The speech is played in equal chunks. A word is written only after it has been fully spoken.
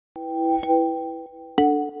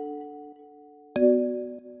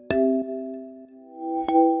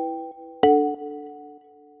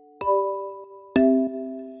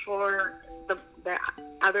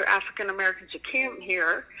other African Americans who came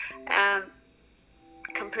here,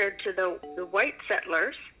 compared to the white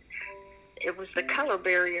settlers, it was the color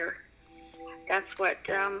barrier. That's what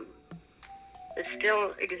is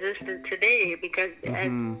still existent today, because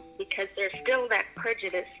there's still that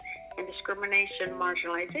prejudice and discrimination,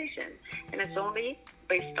 marginalization, and it's only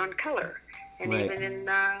based on color. And right. Even in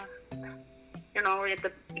at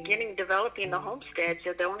the beginning, developing the homesteads,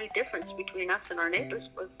 the only difference between us and our neighbors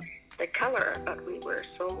was the color, but we were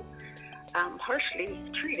so harshly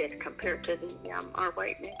treated compared to our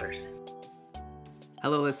white neighbors.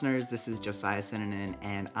 Hello listeners, this is Josiah Sinanen,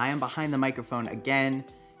 and I am behind the microphone again.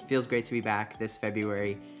 It feels great to be back this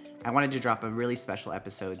February. I wanted to drop a really special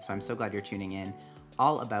episode, so I'm so glad you're tuning in,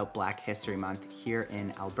 all about Black History Month here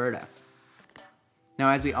in Alberta. Now,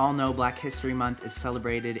 as we all know, Black History Month is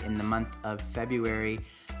celebrated in the month of February,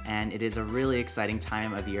 and it is a really exciting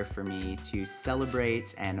time of year for me to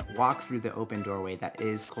celebrate and walk through the open doorway that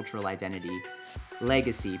is cultural identity,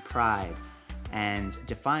 legacy, pride, and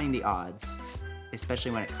defying the odds, especially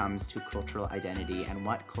when it comes to cultural identity and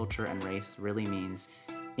what culture and race really means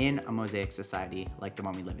in a mosaic society like the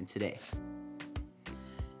one we live in today.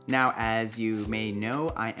 Now, as you may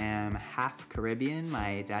know, I am half Caribbean.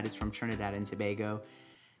 My dad is from Trinidad and Tobago,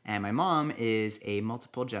 and my mom is a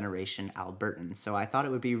multiple generation Albertan. So I thought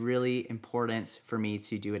it would be really important for me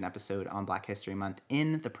to do an episode on Black History Month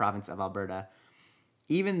in the province of Alberta,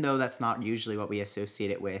 even though that's not usually what we associate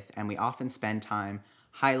it with, and we often spend time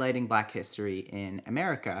highlighting Black history in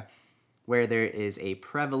America, where there is a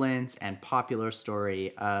prevalent and popular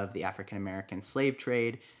story of the African American slave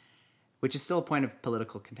trade, which is still a point of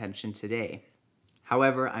political contention today.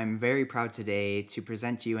 However, I'm very proud today to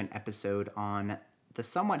present to you an episode on the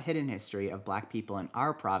somewhat hidden history of Black people in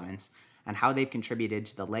our province and how they've contributed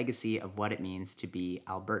to the legacy of what it means to be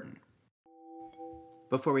Albertan.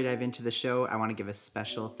 Before we dive into the show, I want to give a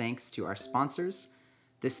special thanks to our sponsors.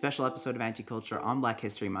 This special episode of Anticulture on Black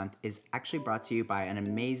History Month is actually brought to you by an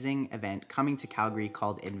amazing event coming to Calgary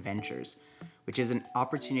called Adventures, which is an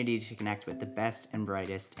opportunity to connect with the best and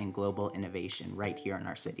brightest in global innovation right here in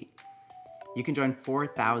our city. You can join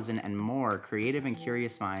 4,000 and more creative and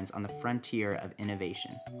curious minds on the frontier of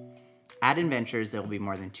innovation. At Adventures, there will be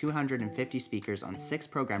more than 250 speakers on 6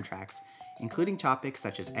 program tracks, including topics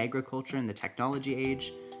such as agriculture in the technology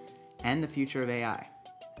age and the future of AI.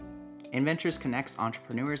 Adventures connects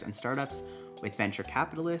entrepreneurs and startups with venture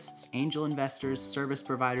capitalists, angel investors, service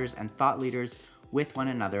providers, and thought leaders with one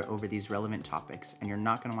another over these relevant topics, and you're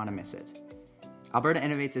not going to want to miss it. Alberta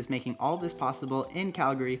Innovates is making all of this possible in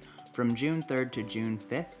Calgary from June 3rd to June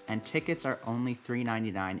 5th, and tickets are only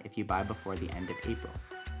 $3.99 if you buy before the end of April.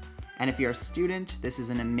 And if you're a student, this is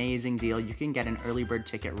an amazing deal. You can get an early bird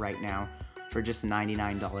ticket right now for just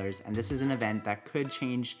 $99, and this is an event that could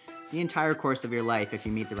change the entire course of your life if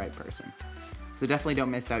you meet the right person. So definitely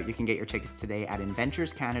don't miss out. You can get your tickets today at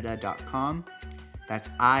inventurescanada.com. That's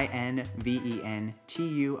INVENTURES,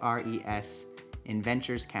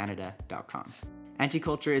 inventurescanada.com.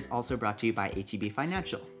 Anticulture is also brought to you by ATB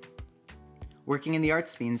Financial. Working in the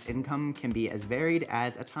arts means income can be as varied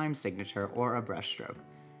as a time signature or a brushstroke.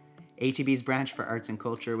 ATB's branch for arts and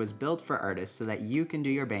culture was built for artists so that you can do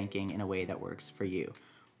your banking in a way that works for you,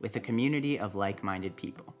 with a community of like-minded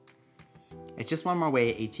people. It's just one more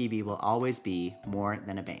way ATB will always be more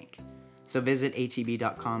than a bank. So visit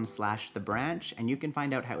atb.com/thebranch and you can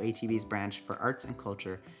find out how ATB's branch for arts and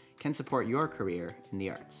culture can support your career in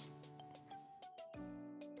the arts.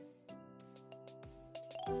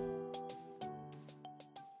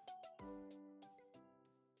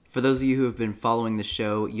 For those of you who have been following the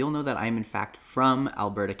show, you'll know that I'm in fact from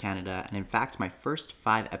Alberta, Canada, and in fact my first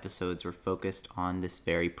 5 episodes were focused on this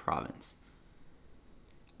very province.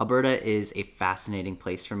 Alberta is a fascinating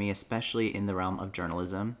place for me, especially in the realm of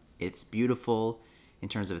journalism. It's beautiful in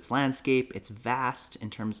terms of its landscape, it's vast in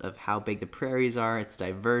terms of how big the prairies are, it's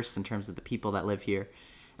diverse in terms of the people that live here,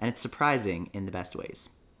 and it's surprising in the best ways.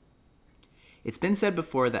 It's been said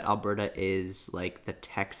before that Alberta is like the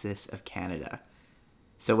Texas of Canada.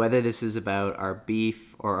 So whether this is about our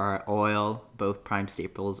beef or our oil, both prime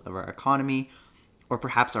staples of our economy, or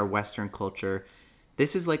perhaps our Western culture,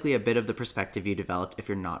 this is likely a bit of the perspective you developed if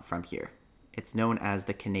you're not from here. It's known as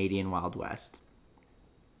the Canadian Wild West.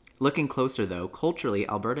 Looking closer though, culturally,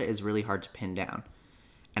 Alberta is really hard to pin down.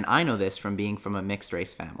 And I know this from being from a mixed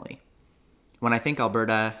race family. When I think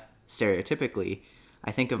Alberta, stereotypically,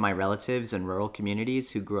 I think of my relatives in rural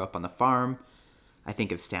communities who grew up on the farm. I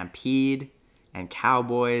think of Stampede and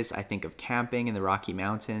cowboys. I think of camping in the Rocky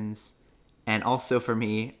Mountains. And also for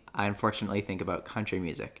me, I unfortunately think about country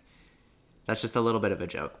music. That's just a little bit of a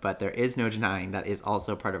joke, but there is no denying that is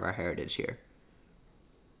also part of our heritage here.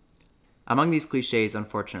 Among these cliches,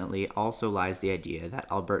 unfortunately, also lies the idea that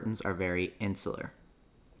Albertans are very insular.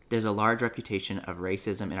 There's a large reputation of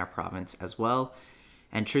racism in our province as well,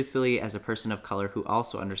 and truthfully, as a person of color who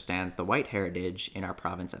also understands the white heritage in our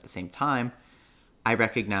province at the same time, I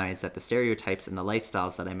recognize that the stereotypes and the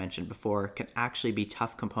lifestyles that I mentioned before can actually be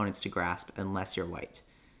tough components to grasp unless you're white.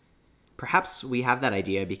 Perhaps we have that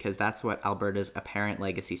idea because that's what Alberta's apparent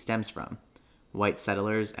legacy stems from: white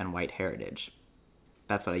settlers and white heritage.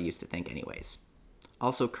 That's what I used to think anyways.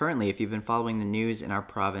 Also, currently, if you've been following the news in our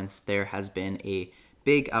province, there has been a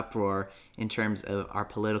big uproar in terms of our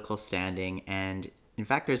political standing, and in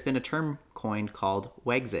fact, there's been a term coined called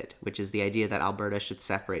Wexit, which is the idea that Alberta should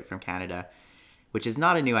separate from Canada, which is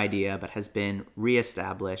not a new idea, but has been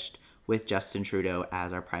reestablished with Justin Trudeau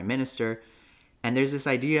as our Prime Minister. And there's this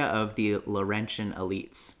idea of the Laurentian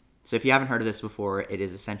elites. So if you haven't heard of this before, it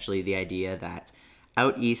is essentially the idea that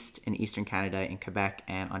out east in Eastern Canada, in Quebec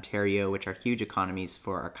and Ontario, which are huge economies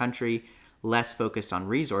for our country, less focused on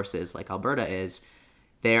resources like Alberta is,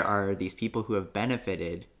 there are these people who have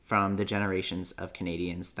benefited from the generations of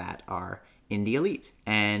Canadians that are in the elite.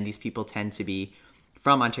 And these people tend to be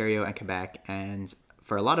from Ontario and Quebec, and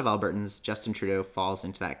for a lot of Albertans, Justin Trudeau falls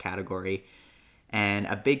into that category. And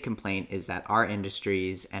a big complaint is that our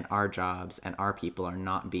industries and our jobs and our people are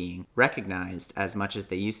not being recognized as much as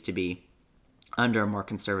they used to be under a more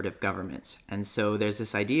conservative government. And so there's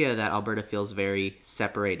this idea that Alberta feels very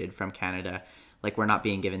separated from Canada, like we're not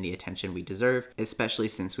being given the attention we deserve, especially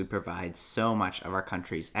since we provide so much of our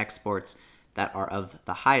country's exports that are of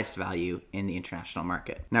the highest value in the international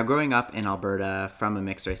market. Now, growing up in Alberta from a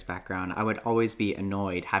mixed race background, I would always be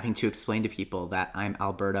annoyed having to explain to people that I'm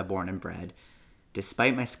Alberta born and bred,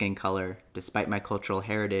 despite my skin color, despite my cultural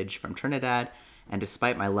heritage from Trinidad, and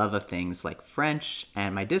despite my love of things like French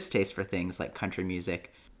and my distaste for things like country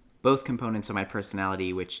music, both components of my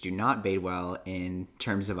personality which do not bode well in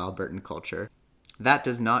terms of Albertan culture. That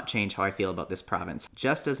does not change how I feel about this province.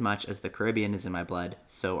 Just as much as the Caribbean is in my blood,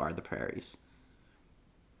 so are the prairies.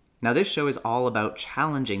 Now, this show is all about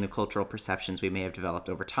challenging the cultural perceptions we may have developed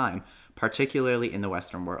over time, particularly in the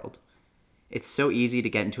Western world. It's so easy to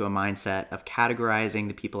get into a mindset of categorizing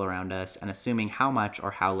the people around us and assuming how much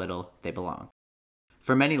or how little they belong.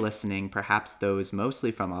 For many listening, perhaps those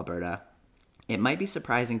mostly from Alberta, it might be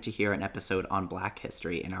surprising to hear an episode on Black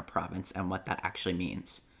history in our province and what that actually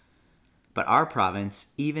means. But our province,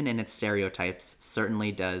 even in its stereotypes,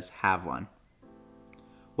 certainly does have one.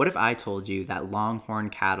 What if I told you that longhorn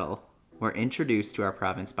cattle were introduced to our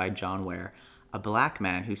province by John Ware, a black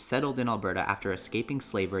man who settled in Alberta after escaping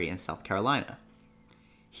slavery in South Carolina?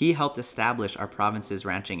 He helped establish our province's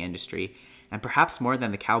ranching industry, and perhaps more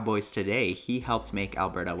than the cowboys today, he helped make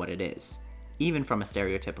Alberta what it is, even from a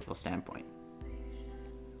stereotypical standpoint.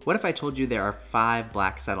 What if I told you there are 5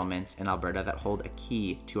 black settlements in Alberta that hold a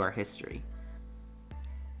key to our history?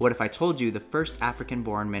 What if I told you the first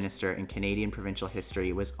African-born minister in Canadian provincial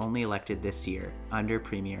history was only elected this year under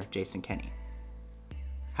Premier Jason Kenney?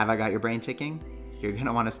 Have I got your brain ticking? You're going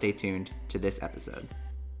to want to stay tuned to this episode.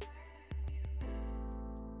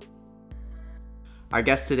 Our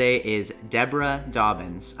guest today is Deborah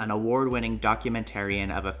Dobbins, an award-winning documentarian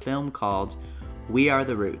of a film called We Are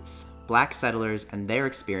the Roots: Black Settlers and Their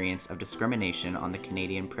Experience of Discrimination on the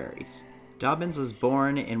Canadian Prairies. Dobbins was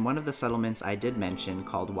born in one of the settlements I did mention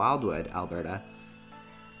called Wildwood, Alberta,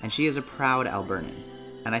 and she is a proud Albertan,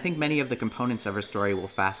 and I think many of the components of her story will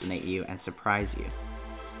fascinate you and surprise you.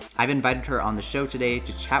 I've invited her on the show today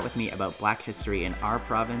to chat with me about Black history in our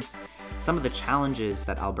province, some of the challenges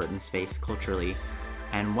that Albertans face culturally,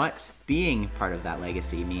 and what being part of that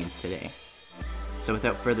legacy means today. So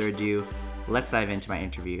without further ado, let's dive into my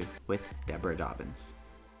interview with Deborah Dobbins.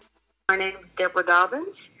 My name is Deborah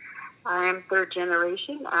Dobbins. I am third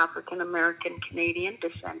generation African-American Canadian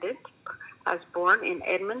descendant. I was born in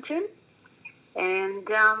Edmonton, and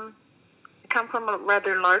I come from a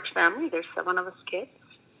rather large family. There's 7 of us kids.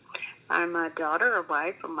 I'm a daughter, a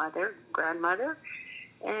wife, a mother, grandmother,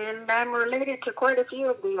 and I'm related to quite a few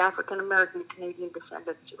of the African-American Canadian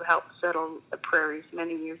descendants who helped settle the prairies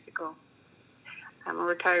many years ago. I'm a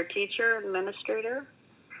retired teacher, administrator,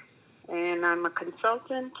 and I'm a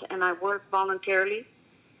consultant, and I work voluntarily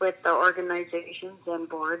with the organizations and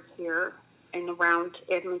boards here and around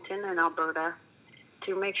Edmonton and Alberta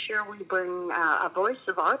to make sure we bring a voice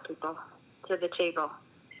of our people to the table.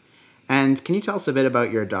 And can you tell us a bit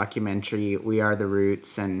about your documentary, We Are the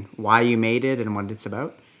Roots, and why you made it and what it's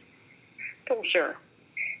about? Oh, sure.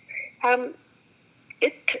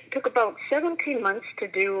 It took about 17 months to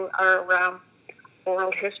do our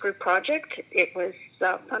oral history project. It was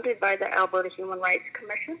funded by the Alberta Human Rights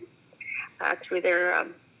Commission through their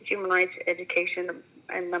Human Rights Education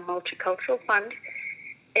and the Multicultural Fund.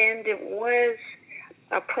 And it was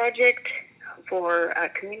a project for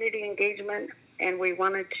community engagement, and we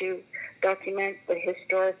wanted to document the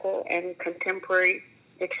historical and contemporary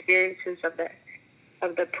experiences of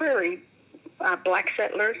the prairie black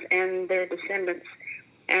settlers and their descendants,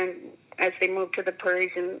 and as they moved to the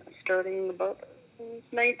prairies starting about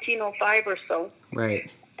 1905 or so. Right.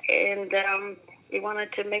 And we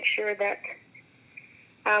wanted to make sure that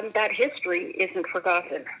that history isn't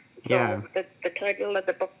forgotten. Yeah. So the title of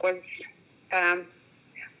the book was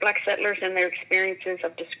Black Settlers and Their Experiences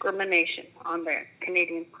of Discrimination on the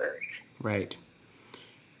Canadian Prairies. Right.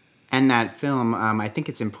 And that film, I think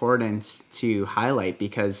it's important to highlight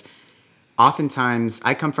because oftentimes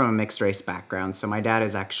I come from a mixed race background. So my dad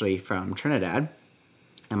is actually from Trinidad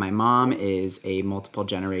and my mom is a multiple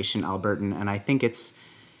generation Albertan. And I think it's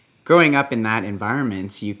growing up in that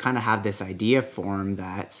environment, you kind of have this idea formed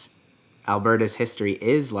that Alberta's history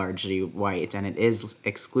is largely white and it is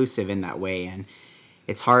exclusive in that way. And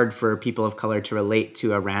it's hard for people of color to relate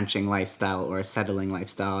to a ranching lifestyle or a settling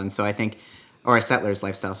lifestyle. And so I think, or a settler's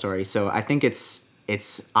lifestyle, sorry. So I think it's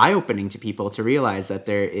eye-opening to people to realize that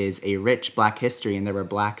there is a rich black history and there were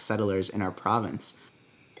black settlers in our province.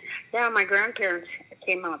 Yeah, my grandparents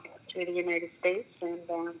came up to the United States and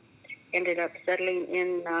ended up settling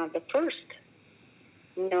in the first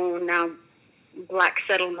known black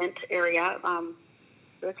settlement area.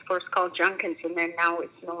 It was first called Junkins, and then now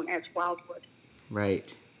it's known as Wildwood.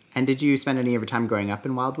 Right. And did you spend any of your time growing up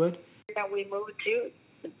in Wildwood? Yeah, we moved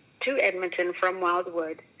to Edmonton from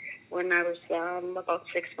Wildwood when I was about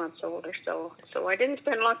 6 months old or so. So I didn't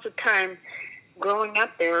spend lots of time growing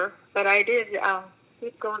up there, but I did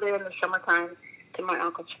we'd go there in the summertime to my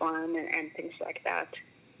uncle's farm and things like that.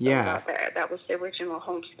 Yeah. So that was the original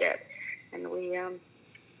homestead. And we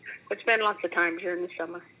would spend lots of time during the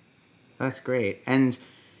summer. That's great. And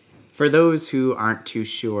for those who aren't too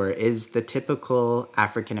sure, is the typical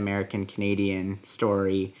African-American Canadian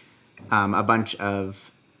story a bunch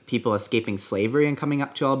of people escaping slavery and coming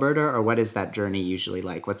up to Alberta, or what is that journey usually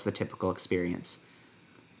like? What's the typical experience?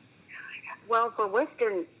 Well, for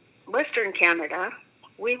Western Canada,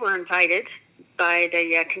 we were invited by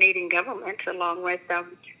the Canadian government, along with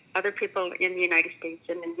other people in the United States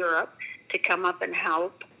and in Europe, to come up and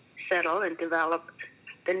help settle and develop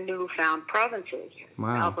the newfound provinces.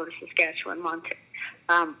 Wow. Alberta, Saskatchewan,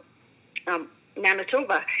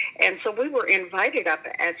 Manitoba. And so we were invited up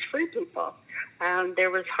as free people.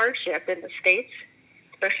 There was hardship in the states,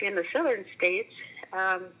 especially in the southern states.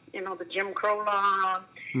 The Jim Crow law,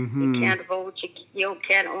 Mm-hmm. you can't vote, you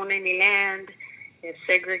can't own any land, there's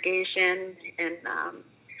segregation and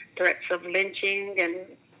threats of lynching and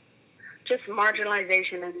just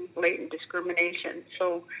marginalization and blatant discrimination.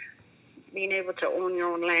 So being able to own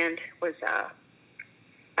your own land was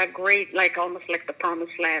a great, almost like the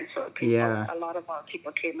promised land. So people, a lot of our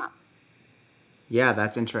people came up. Yeah,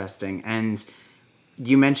 that's interesting. And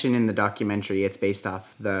you mentioned in the documentary it's based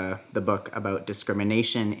off the book about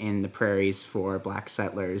discrimination in the prairies for black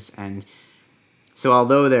settlers. And so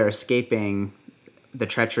although they're escaping the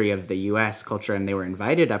treachery of the U.S. culture and they were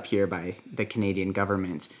invited up here by the Canadian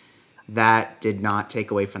government, that did not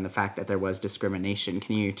take away from the fact that there was discrimination.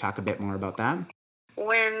 Can you talk a bit more about that?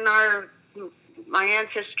 When my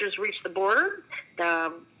ancestors reached the border,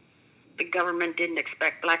 the government didn't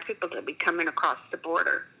expect black people to be coming across the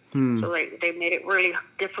border. So they made it really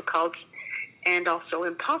difficult and also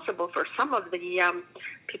impossible for some of the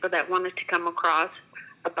people that wanted to come across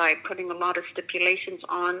by putting a lot of stipulations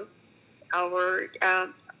on our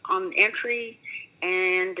on entry.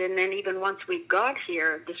 And then even once we got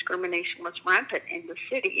here, discrimination was rampant in the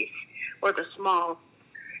cities or the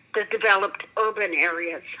developed urban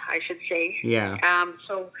areas, I should say. Yeah.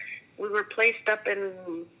 So we were placed up in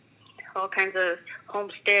all kinds of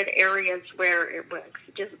homestead areas where it was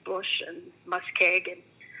just bush and muskeg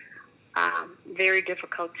and very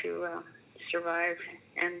difficult to survive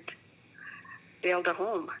and build a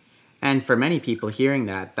home. And for many people hearing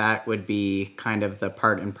that would be kind of the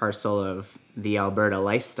part and parcel of the Alberta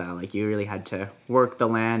lifestyle. Like you really had to work the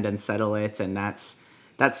land and settle it, and that's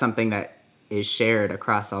something that is shared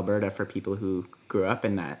across Alberta for people who grew up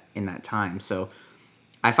in that time. So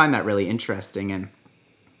I find that really interesting. And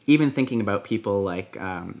even thinking about people like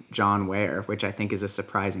John Ware, which I think is a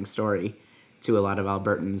surprising story to a lot of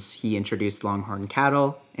Albertans. He introduced longhorn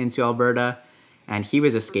cattle into Alberta, and he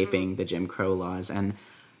was escaping the Jim Crow laws. And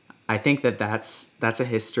I think that's a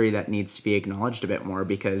history that needs to be acknowledged a bit more,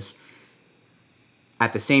 because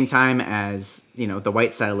at the same time as, the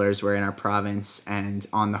white settlers were in our province and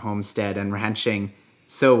on the homestead and ranching,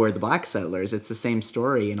 so were the black settlers. It's the same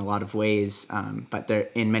story in a lot of ways, but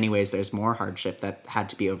in many ways there's more hardship that had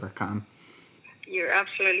to be overcome. You're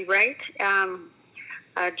absolutely right.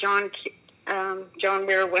 John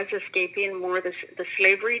Muir was escaping more the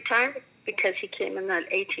slavery time because he came in the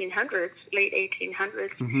late 1800s,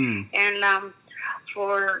 and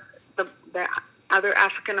for the other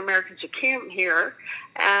African Americans who came here,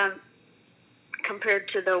 compared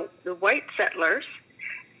to the white settlers,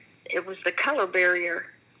 it was the color barrier.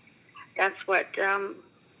 That's what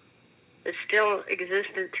is still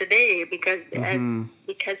existent today because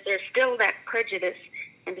there's still that prejudice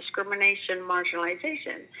and discrimination,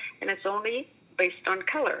 marginalization, and it's only based on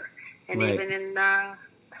color. And right. even in at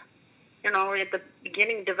the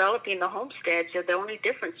beginning, developing the homesteads, the only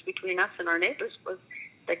difference between us and our neighbors was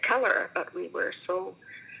the color, but we were so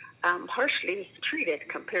harshly treated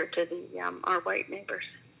compared to our white neighbors.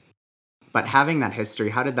 But having that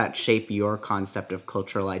history, how did that shape your concept of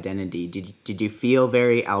cultural identity? Did you feel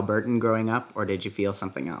very Albertan growing up, or did you feel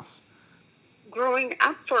something else? Growing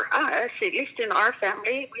up for us, at least in our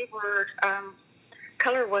family, we were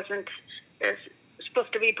color wasn't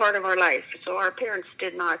supposed to be part of our life. So our parents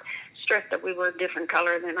did not stress that we were a different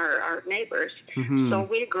color than our neighbors. So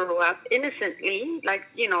we grew up innocently, like,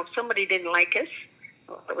 if somebody didn't like us,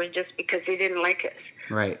 it was just because they didn't like us.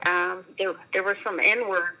 Right. There were some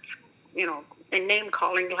N-words, and name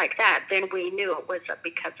calling like that, then we knew it was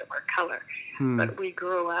because of our color. But we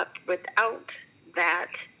grew up without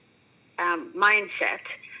that mindset.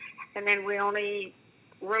 And then we only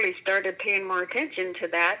really started paying more attention to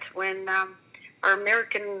that when our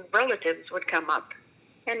American relatives would come up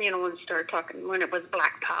and, and start talking when it was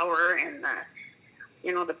Black Power and,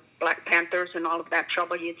 the Black Panthers and all of that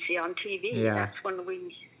trouble you'd see on TV. Yeah. That's when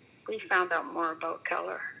we found out more about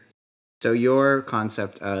color. So your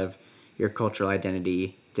concept of your cultural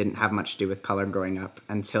identity didn't have much to do with color growing up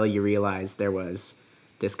until you realized there was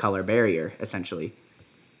this color barrier, essentially.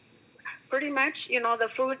 Pretty much, the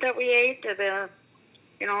food that we ate,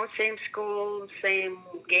 same school, same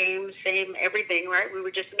games, same everything, right?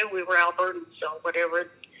 We just knew we were Albertans, so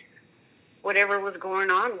whatever was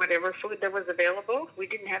going on, whatever food that was available, we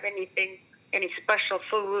didn't have any special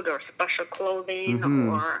food or special clothing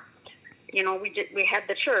or, we had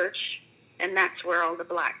the church, and that's where all the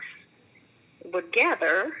blacks would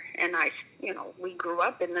gather, and we grew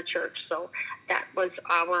up in the church, so that was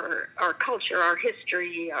our culture, our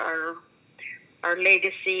history, our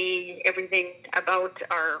legacy, everything about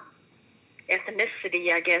our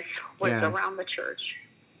ethnicity, I guess, was around the church.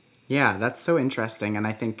 Yeah, that's so interesting, and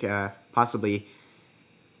I think possibly,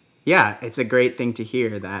 it's a great thing to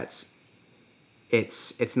hear that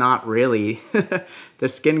it's not really the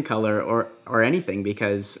skin color or anything,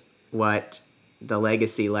 because what the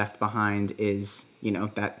legacy left behind is,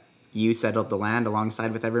 that you settled the land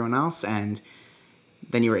alongside with everyone else, and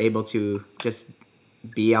then you were able to just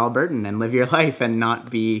be Albertan and live your life and not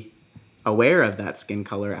be aware of that skin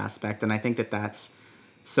color aspect. And I think that that's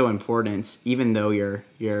so important, even though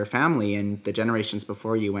your family and the generations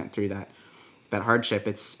before you went through that hardship.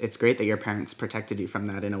 It's great that your parents protected you from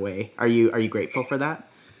that in a way. Are you grateful for that?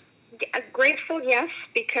 Grateful, yes,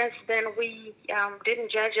 because then we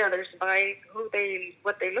didn't judge others by what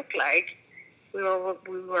they looked like. We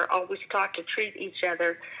were always taught to treat each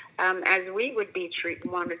other as we would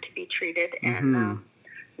wanted to be treated, and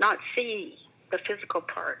not see the physical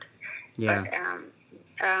part. Yeah.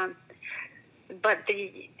 But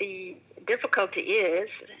the difficulty is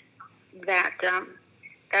that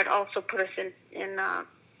that also put us in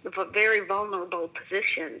very vulnerable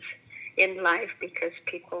positions in life, because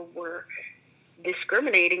people were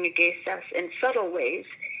discriminating against us in subtle ways,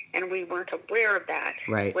 and we weren't aware of that,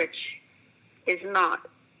 right. Which is not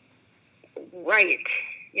right.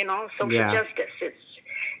 Social justice.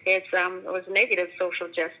 It was negative social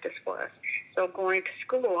justice for us. So going to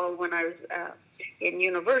school when I was in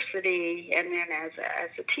university, and then as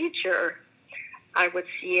a teacher, I would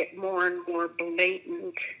see it more and more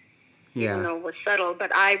blatant. Even though it was subtle,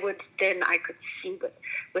 but I could see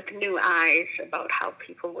with new eyes about how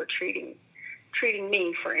people were treating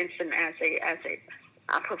me, for instance, as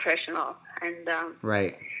a professional, and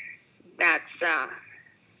right. That's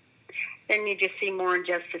then you just see more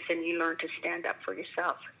injustice, and you learn to stand up for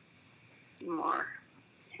yourself more.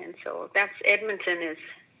 And so that's Edmonton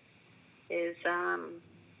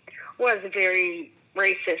was very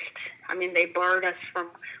racist. I mean, they barred us from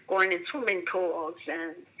going in swimming pools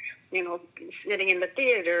and sitting in the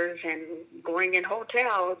theaters and going in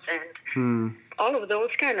hotels and all of those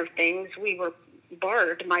kind of things. We were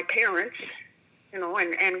barred. My parents,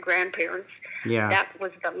 and grandparents. Yeah. That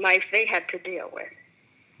was the life they had to deal with.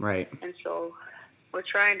 Right. And so we're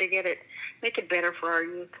trying to make it better for our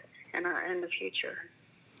youth and the future.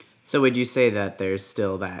 So would you say that there's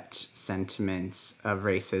still that sentiment of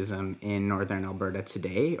racism in Northern Alberta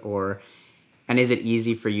today, and is it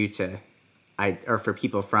easy for you or for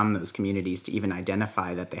people from those communities to even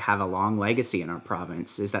identify that they have a long legacy in our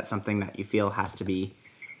province? Is that something that you feel has to be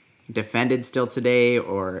defended still today,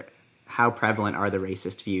 or how prevalent are the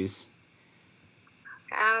racist views?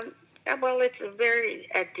 Well, it's very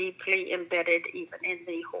deeply embedded even in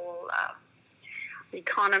the whole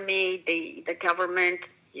economy, the government,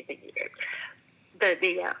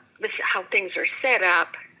 how things are set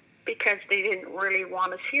up, because they didn't really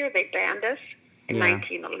want us here. They banned us in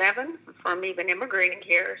 1911 from even immigrating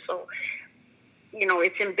here. So,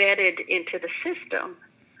 it's embedded into the system.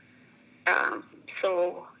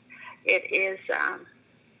 So it is,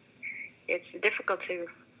 it's difficult to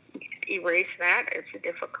erase that. It's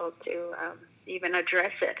difficult to even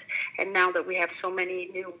address it. And now that we have so many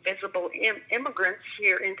new visible immigrants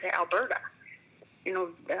here into Alberta,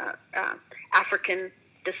 the African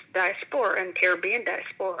diaspora and Caribbean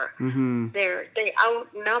diaspora, they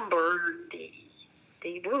outnumber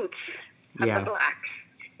the roots of the blacks.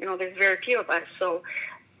 There's very few of us. So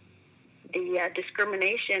the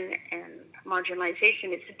discrimination and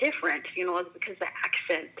marginalization is different, because the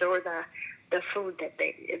accent or the food that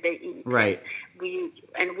they eat. Right.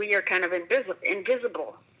 We are kind of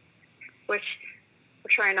invisible, which we're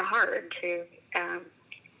trying hard to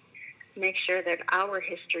make sure that our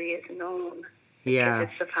history is known. Yeah.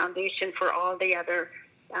 Because it's the foundation for all the other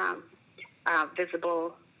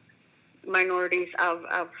visible minorities of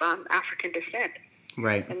African descent.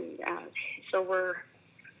 Right. And so we're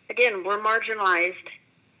marginalized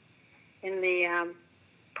in the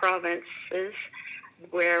provinces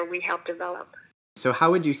where we help develop. So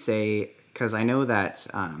how would you say, because I know that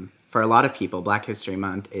for a lot of people, Black History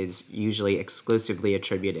Month is usually exclusively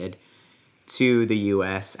attributed to the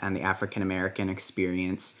U.S. and the African American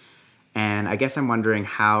experience. And I guess I'm wondering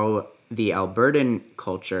how the Albertan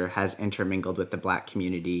culture has intermingled with the Black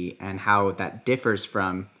community and how that differs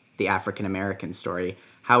from the African American story.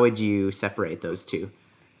 How would you separate those two?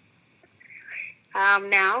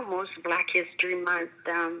 Now, most Black History Month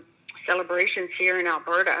celebrations here in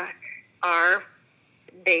Alberta are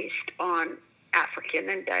based on African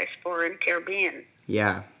and diaspora and Caribbean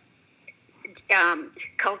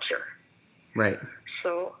culture. Right.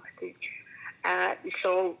 So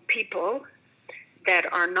people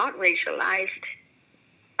that are not racialized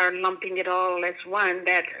are lumping it all as one,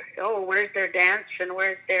 that, where's their dance and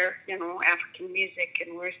where's their, African music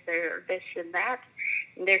and where's their this and that.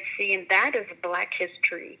 And they're seeing that as Black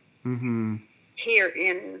history. Mm-hmm. Here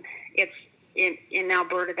in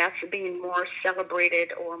Alberta, that's being more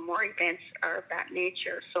celebrated, or more events are of that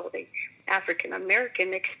nature. So the African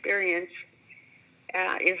American experience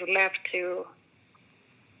is left to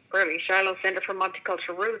really Shiloh Center for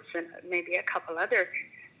Multicultural Roots and maybe a couple other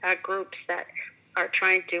groups that are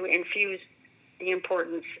trying to infuse the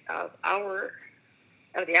importance of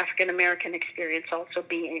the African American experience also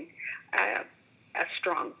being a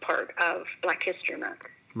strong part of Black History Month.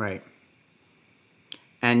 Right.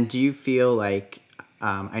 And do you feel like,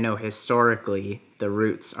 I know historically the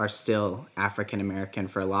roots are still African American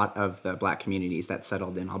for a lot of the Black communities that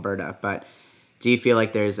settled in Alberta, but do you feel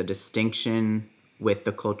like there's a distinction with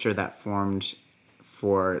the culture that formed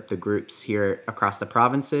for the groups here across the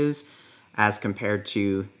provinces as compared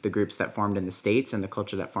to the groups that formed in the States and the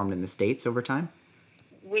culture that formed in the States over time?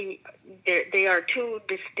 They are two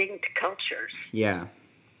distinct cultures. Yeah.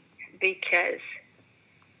 Because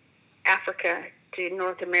Africa to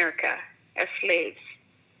North America as slaves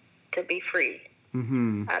to be free.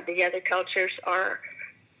 Mm-hmm. The other cultures are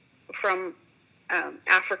from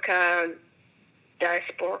Africa,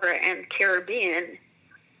 diaspora, and Caribbean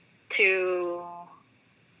to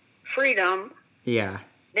freedom. Yeah.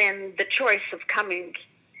 Then the choice of coming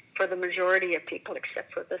for the majority of people,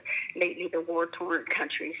 except for lately the war-torn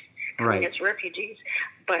countries coming as refugees.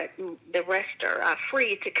 But the rest are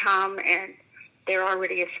free to come, and they're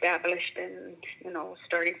already established and,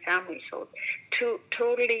 starting families. So two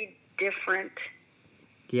totally different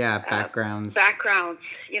backgrounds,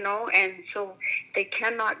 and so they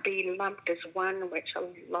cannot be lumped as one, which a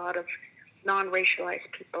lot of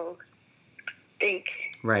non-racialized people think.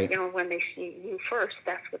 Right. When they see you first,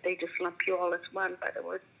 that's what they just lump you all as one, but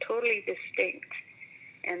we're totally distinct.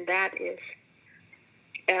 And that is,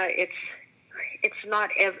 it's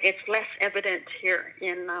less evident here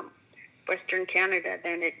in Western Canada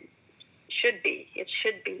than it should be. It's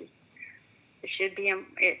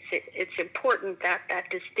important that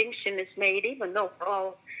distinction is made, even though we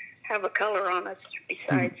all have a color on us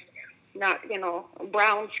besides not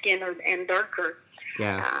brown skin and darker.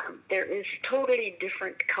 Yeah. There is totally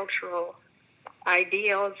different cultural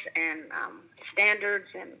ideals and standards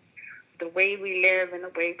and the way we live and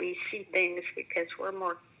the way we see things, because we're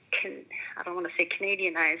more, I don't want to say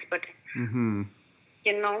Canadianized, but Mm-hmm.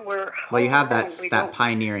 We're Well, you have homegrown. that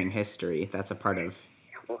pioneering history. That's a part of,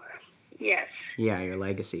 Yes. yeah, your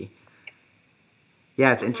legacy.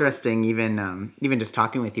 Yeah, it's interesting. Even just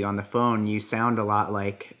talking with you on the phone, you sound a lot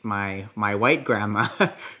like my white grandma,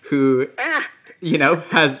 who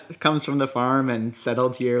comes from the farm and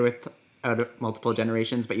settled here with out of multiple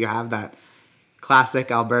generations. But you have that classic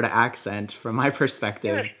Alberta accent, from my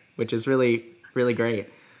perspective, Yes. which is really really great.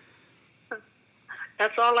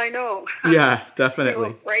 That's all I know. Yeah,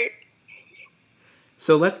 definitely. Right?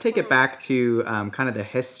 So let's take it back to kind of the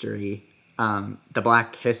history, the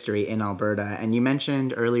Black history in Alberta. And you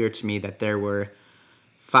mentioned earlier to me that there were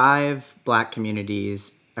 5 Black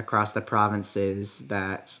communities across the provinces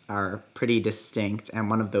that are pretty distinct, and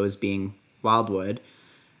one of those being Wildwood.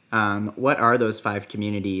 What are those 5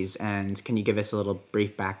 communities, and can you give us a little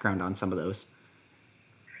brief background on some of those?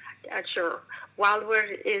 Sure.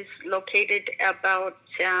 Wildwood is located about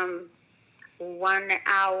 1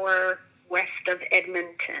 hour west of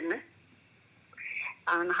Edmonton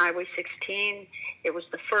on Highway 16. It was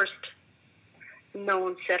the first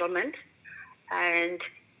known settlement. And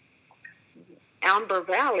Amber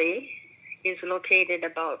Valley is located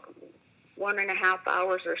about 1.5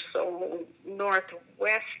 hours or so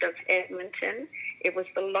northwest of Edmonton. It was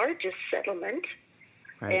the largest settlement,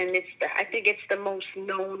 Right. and I think it's the most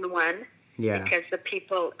known one. Yeah. Because the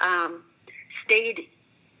people stayed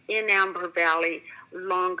in Amber Valley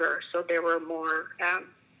longer, so there were more.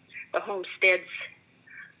 The homesteads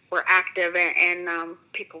were active, and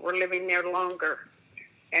people were living there longer,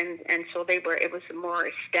 and so they were. It was more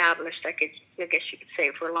established. I guess you could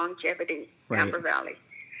say, for longevity. Right. Amber Valley,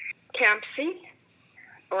 Campsie,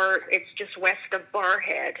 or it's just west of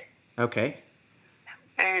Barhead. Okay.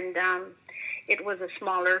 And it was a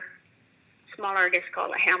smaller, I guess,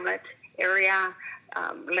 called a hamlet area,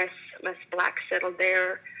 less Black settled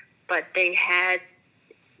there, but they had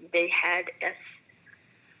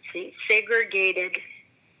segregated.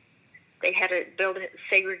 They had to build a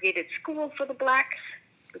segregated school for the Blacks,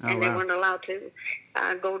 and they weren't allowed to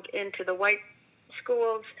go into the white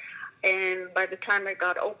schools. And by the time it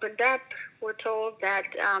got opened up, we're told that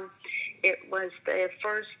it was the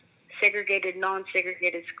first segregated,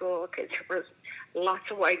 non-segregated school, because there was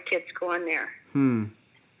lots of white kids going there.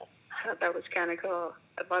 I thought that was kind of cool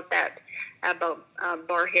about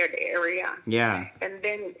Barhead area. Yeah. And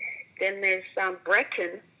then there's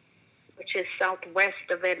Breton, which is southwest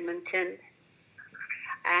of Edmonton,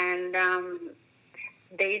 and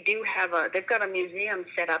they've got a museum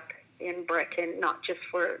set up in Breton, not just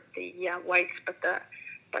for the whites, but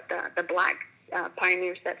the Black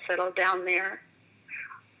pioneers that settled down there.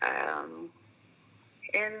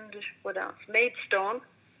 And what else? Maidstone,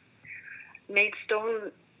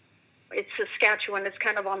 it's Saskatchewan. It's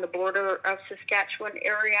kind of on the border of Saskatchewan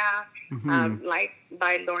area, like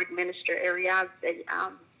by Lloydminster area.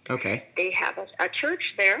 They have a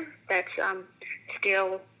church there that's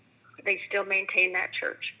they still maintain that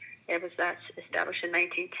church. It was established in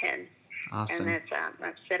 1910. Awesome. And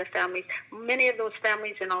that's a set of families. Many of those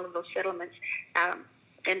families in all of those settlements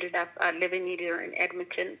ended up living either in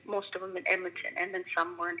Edmonton, most of them in Edmonton, and then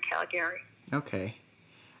some were in Calgary. Okay.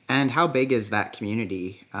 And how big is that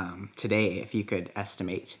community today, if you could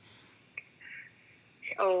estimate?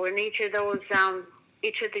 Oh, in each of those,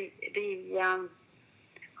 each of the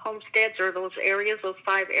homesteads or those areas, those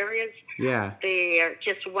 5 areas, yeah, they are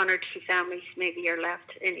just 1 or 2 families maybe are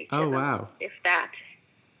left in each of them. Wow. If that.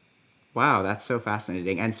 Wow, that's so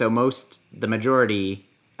fascinating. And so the majority,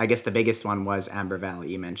 I guess the biggest one was Amber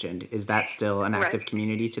Valley, you mentioned. Is that still an active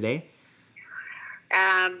community today?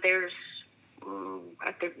 There's,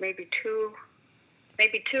 I think maybe two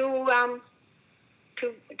people,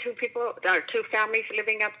 or 2 families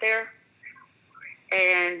living up there.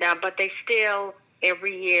 And, but they still,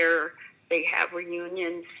 every year, they have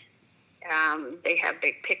reunions, they have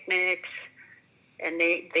big picnics, and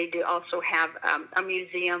they do also have a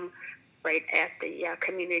museum right at the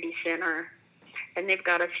community center. And they've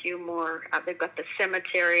got a few more. They've got the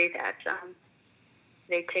cemetery that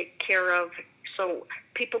they take care of. So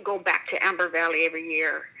people go back to Amber Valley every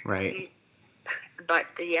year. Right. But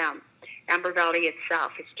the Amber Valley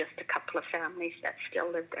itself is just a couple of families that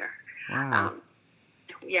still live there. Wow.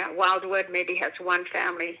 Wildwood maybe has 1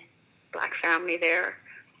 family, Black family there.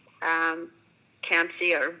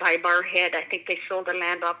 Campsie or by Barhead, I think they sold the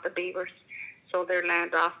land off the Beavers. So their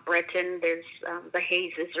land off Breton, there's the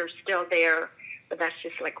Hayes are still there, but that's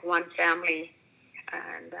just like one family.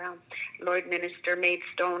 And Lloydminster,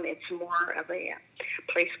 Maidstone, it's more of a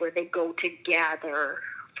place where they go to gather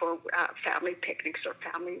for family picnics or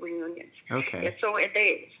family reunions. Okay. Yeah, so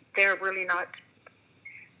they're really not.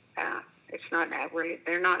 It's not really.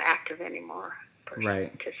 They're not active anymore.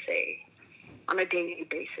 Right. To say, on a daily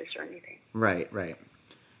basis or anything. Right. Right.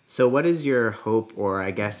 So, what is your hope, or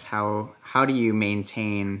I guess how do you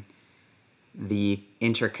maintain the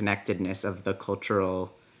interconnectedness of the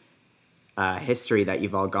cultural history that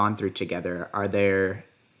you've all gone through together? Are there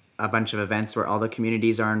a bunch of events where all the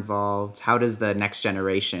communities are involved? How does the next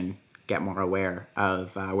generation get more aware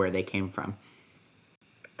of where they came from?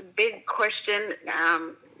 Big question,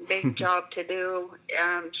 big job to do.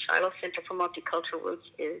 Shiloh Center for Multicultural Roots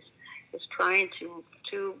is trying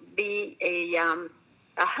to be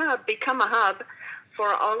a hub, become a hub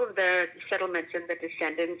for all of the settlements and the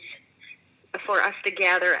descendants, for us to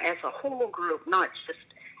gather as a whole group, not just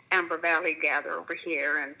Amber Valley gather over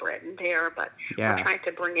here and Breton there, but we're trying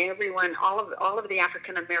to bring everyone, all of the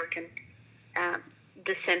African American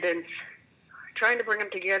descendants, trying to bring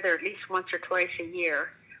them together at least once or twice a year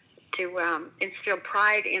to instill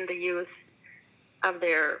pride in the youth of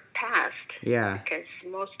their past. Yeah. Because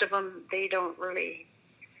most of them, they don't really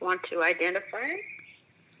want to identify.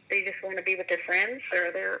 They just want to be with their friends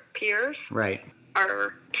or their peers. Right.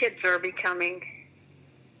 Our kids are becoming,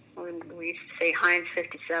 we used to say Heinz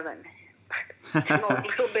 57. To know a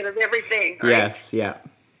little bit of everything, right? Yes, yeah.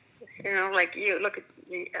 You know, like you, look at,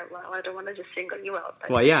 well, I don't want to just single you out. But,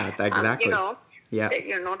 well, yeah, exactly.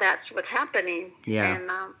 That's what's happening. Yeah.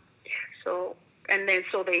 And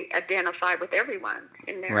so they identify with everyone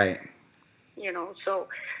in there. Right. So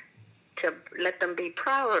to let them be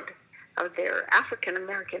proud of their African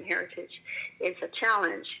American heritage is a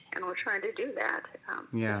challenge, and we're trying to do that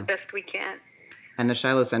as best we can. And the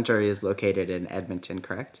Shiloh Center is located in Edmonton,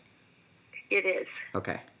 correct? It is.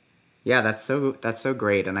 Okay. Yeah, that's so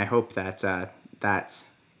great, and I hope that that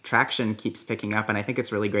traction keeps picking up. And I think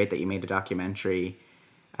it's really great that you made a documentary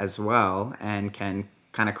as well and can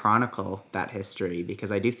kind of chronicle that history,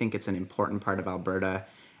 because I do think it's an important part of Alberta,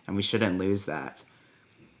 and we shouldn't lose that.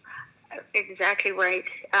 Exactly right.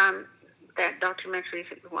 That documentary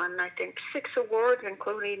won, I think, 6 awards,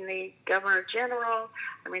 including the Governor General.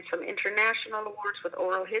 Some international awards with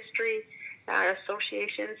oral history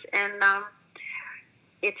associations, and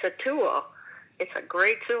it's a tool. It's a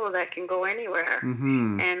great tool that can go anywhere,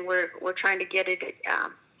 and we're trying to get it.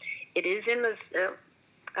 It is in the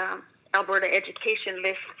Alberta Education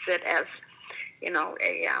lists it as,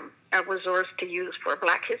 a resource to use for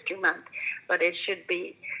Black History Month, but it should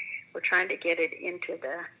be. We're trying to get it into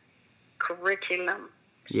the curriculum.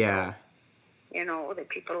 Yeah. So, that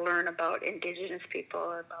people learn about Indigenous people,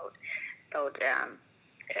 about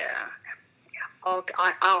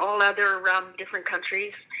all other different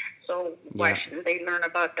countries. So why shouldn't they learn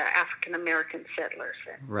about the African American settlers?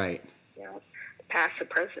 And, right. The past, the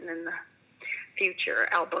present, and the future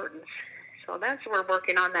Albertans. So we're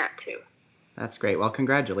working on that too. That's great. Well,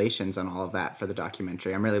 congratulations on all of that for the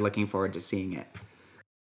documentary. I'm really looking forward to seeing it.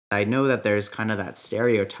 I know that there's kind of that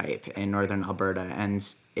stereotype in northern Alberta, and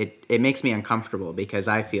it makes me uncomfortable because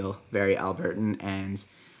I feel very Albertan, and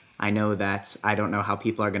I know that I don't know how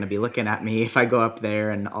people are going to be looking at me if I go up there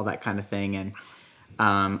and all that kind of thing. And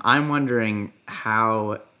I'm wondering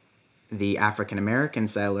how the African American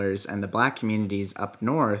settlers and the Black communities up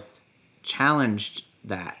north challenged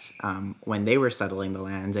that when they were settling the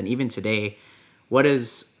lands. And even today, what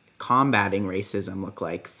does combating racism look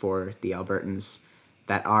like for the Albertans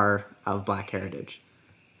that are of Black heritage?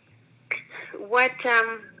 What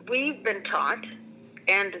we've been taught,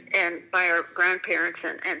 and by our grandparents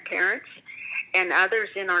and parents, and others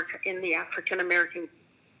in the African American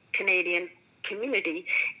Canadian community,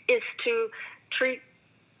 is to treat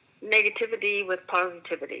negativity with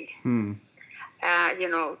positivity.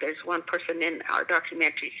 There's one person in our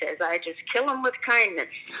documentary says, "I just kill them with kindness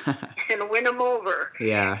and win them over."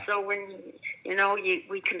 Yeah. So when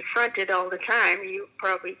we confront it all the time, you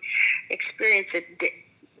probably experience it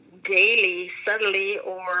daily, subtly,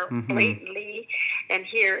 or blatantly. And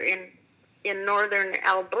here in northern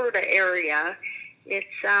Alberta area, it's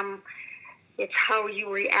how you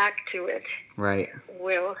react to it. Right.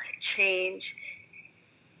 Will change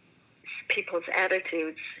people's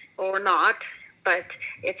attitudes or not, but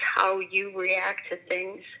it's how you react to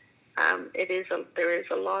things. There is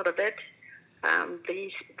a lot of it.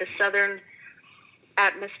 The southern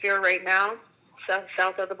atmosphere right now,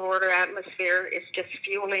 south of the border atmosphere, is just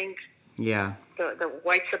fueling the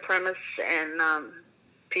white supremacists and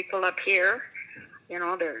people up here.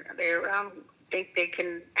 They're think they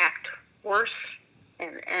can act worse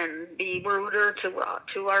and be ruder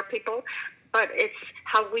to our people, but it's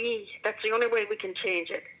that's the only way we can change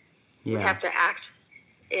it. Yeah. We have to act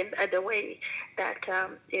in the way that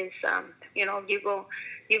is, you go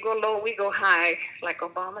low, we go high, like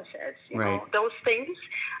Obama says. Those things,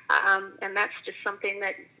 and that's just something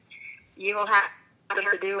that you will have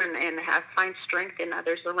to do and find strength in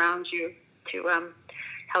others around you to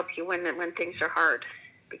help you when things are hard,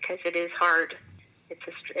 because it is hard. It's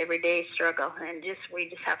a everyday struggle, and we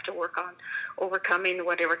just have to work on overcoming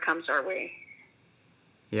whatever comes our way.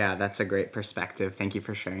 Yeah, that's a great perspective. Thank you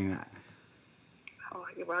for sharing that. Oh,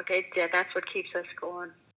 you're welcome. Yeah, that's what keeps us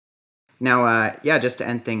going. Now, just to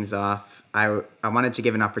end things off, I wanted to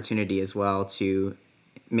give an opportunity as well to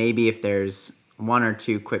maybe if there's one or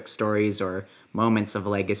two quick stories or moments of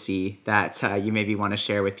legacy that you maybe want to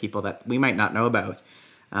share with people that we might not know about,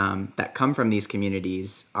 that come from these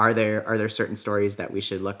communities. Are there certain stories that we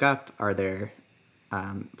should look up? Are there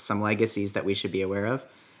some legacies that we should be aware of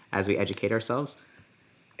as we educate ourselves?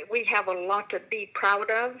 We have a lot to be proud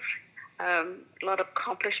of. A lot of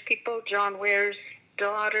accomplished people. John Ware's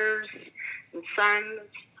daughters and sons.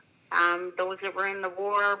 Those that were in the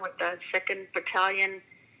war with the 2nd Battalion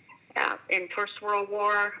in First World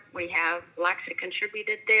War. We have blacks that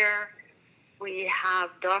contributed there. We have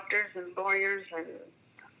doctors and lawyers and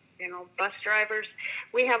bus drivers.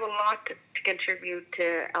 We have a lot to contribute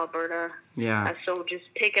to Alberta. Yeah. So just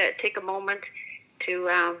take a moment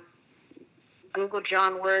to Google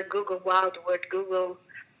John Ware, Google Wildwood, Google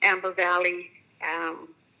Amber Valley, and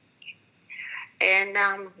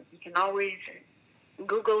you can always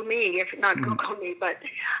Google me, if not Google me, but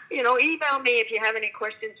email me if you have any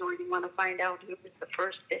questions or you want to find out who was the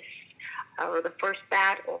first this or the first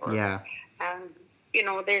that, or yeah.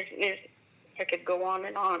 There's I could go on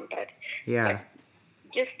and on, but yeah. But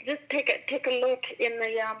just take a look in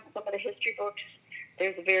the some of the history books.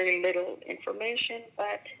 There's very little information,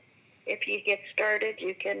 but if you get started,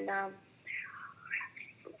 you can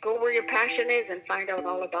go where your passion is and find out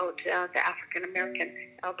all about the African American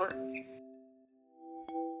Albertans.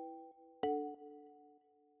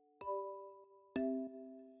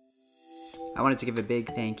 I wanted to give a big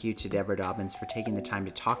thank you to Deborah Dobbins for taking the time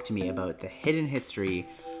to talk to me about the hidden history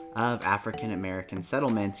of African American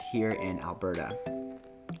settlement here in Alberta.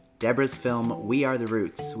 Deborah's film, We Are the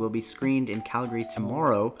Roots, will be screened in Calgary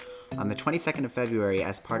tomorrow on the 22nd of February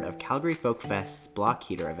as part of Calgary Folk Fest's Block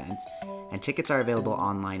Heater event, and tickets are available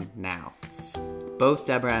online now. Both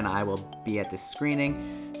Deborah and I will be at this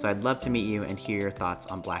screening, so I'd love to meet you and hear your thoughts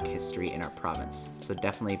on Black history in our province, so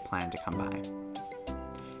definitely plan to come by.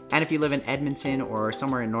 And if you live in Edmonton or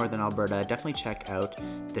somewhere in northern Alberta, definitely check out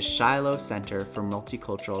the Shiloh Centre for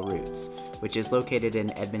Multicultural Roots, which is located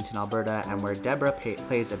in Edmonton, Alberta, and where Deborah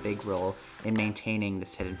plays a big role in maintaining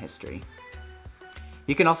this hidden history.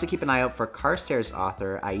 You can also keep an eye out for Carstairs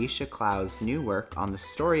author Aisha Clow's new work on the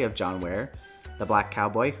story of John Ware, the black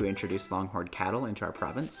cowboy who introduced longhorn cattle into our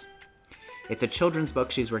province. It's a children's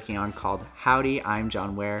book she's working on called Howdy, I'm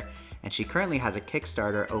John Ware, and she currently has a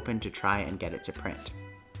Kickstarter open to try and get it to print.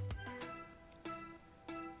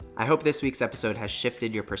 I hope this week's episode has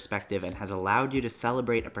shifted your perspective and has allowed you to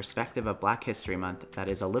celebrate a perspective of Black History Month that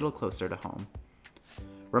is a little closer to home.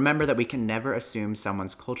 Remember that we can never assume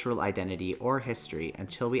someone's cultural identity or history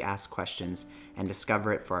until we ask questions and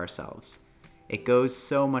discover it for ourselves. It goes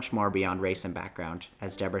so much more beyond race and background,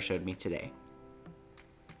 as Deborah showed me today.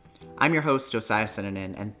 I'm your host, Josiah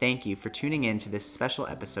Sinanen, and thank you for tuning in to this special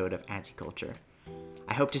episode of Anticulture.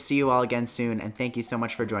 I hope to see you all again soon, and thank you so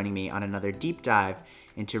much for joining me on another deep dive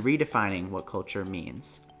into redefining what culture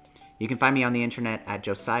means. You can find me on the internet at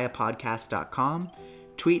josiahpodcast.com,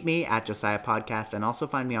 tweet me at josiahpodcast, and also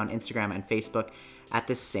find me on Instagram and Facebook at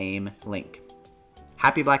the same link.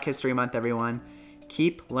 Happy Black History Month, everyone.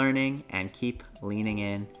 Keep learning and keep leaning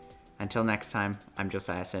in. Until next time, I'm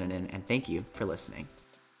Josiah Sinanen, and thank you for listening.